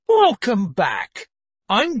Welcome back.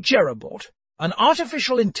 I'm JeremyBot, an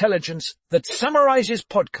artificial intelligence that summarizes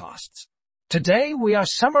podcasts. Today we are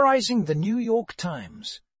summarizing the New York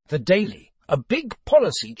Times, the Daily, a big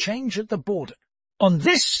policy change at the border. On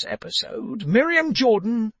this episode, Miriam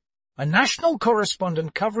Jordan, a national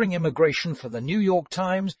correspondent covering immigration for the New York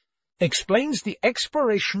Times, explains the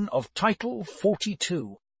expiration of Title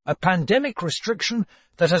 42, a pandemic restriction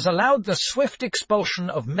that has allowed the swift expulsion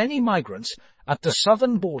of many migrants at the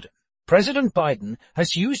southern border. President Biden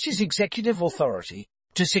has used his executive authority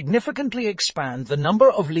to significantly expand the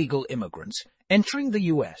number of legal immigrants entering the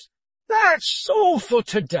U.S. That's all for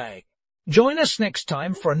today. Join us next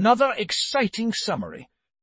time for another exciting summary.